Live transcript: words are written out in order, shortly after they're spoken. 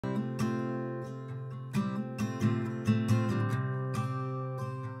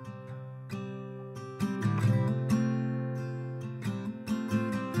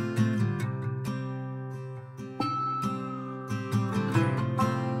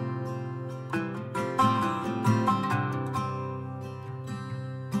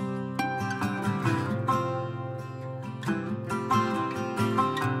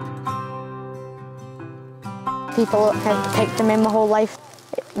people have picked on me my whole life.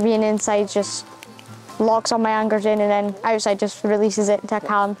 Being inside just locks all my angers in, and then outside just releases it into a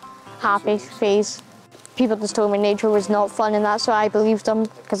calm, happy phase. People just told me nature was not fun, and that's why I believed them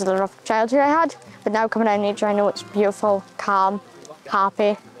because of the rough childhood I had. But now coming out in nature, I know it's beautiful, calm,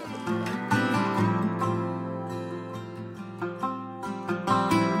 happy.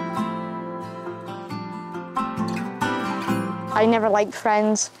 I never liked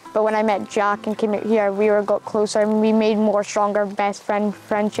friends, but when I met Jack and came out here, we got closer and we made more stronger best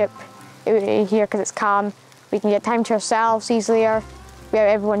friendship here because it's calm. We can get time to ourselves easier. We have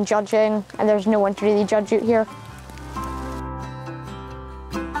everyone judging, and there's no one to really judge out here.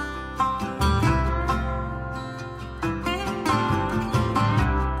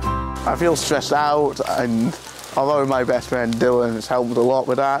 I feel stressed out, and although my best friend Dylan has helped a lot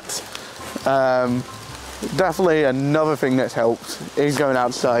with that, definitely another thing that's helped is going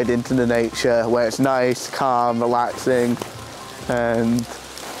outside into the nature where it's nice, calm, relaxing, and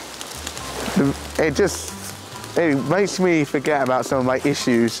it makes me forget about some of my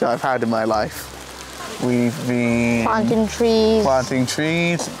issues that I've had in my life. We've been planting trees,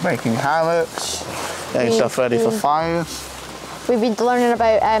 making hammocks, getting stuff ready for fires. We've been learning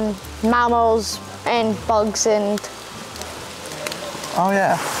about mammals and bugs and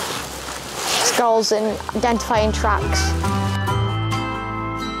skulls and identifying tracks.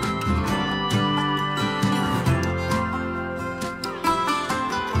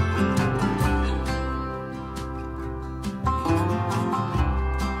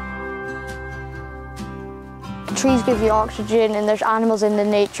 Trees give you oxygen, and there's animals in the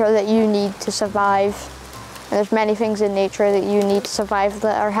nature that you need to survive. And there's many things in nature that you need to survive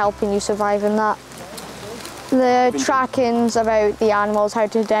that are helping you survive in that. The tracking's about the animals, how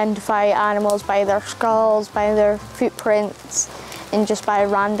to identify animals by their skulls, by their footprints, and just by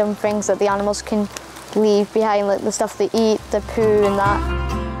random things that the animals can leave behind, like the stuff they eat, the poo and that.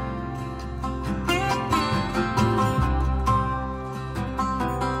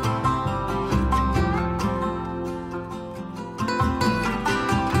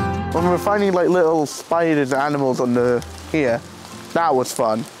 When we were finding like little spiders and animals here, that was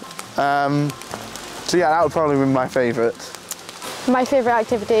fun. So yeah, that would probably be my favourite. My favourite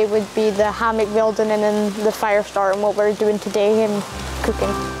activity would be the hammock building and then the fire start and what we're doing today and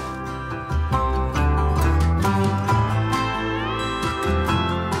cooking.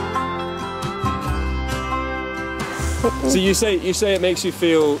 So you say it makes you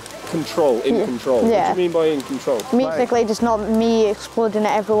feel in control. Yeah. What do you mean by in control? Basically, just not me exploding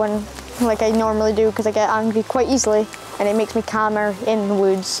at everyone like I normally do, because I get angry quite easily, and it makes me calmer in the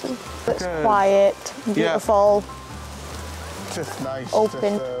woods. It's quiet, beautiful, just nice,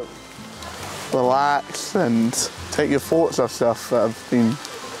 open. Just, relax and take your thoughts off stuff that have been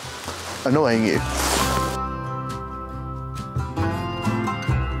annoying you.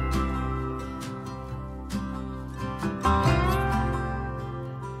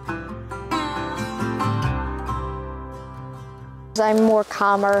 I'm more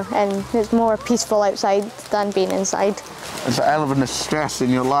calmer and it's more peaceful outside than being inside. There's an element of stress in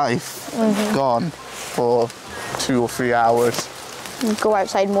your life gone for 2 or 3 hours. Go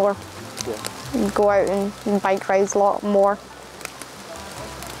outside more. Yeah. Go out and bike rides a lot more.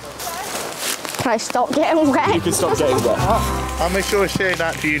 Can I stop getting wet? You can stop getting wet. I'll make sure to share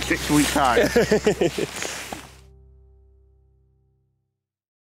that to you in 6 weeks' time.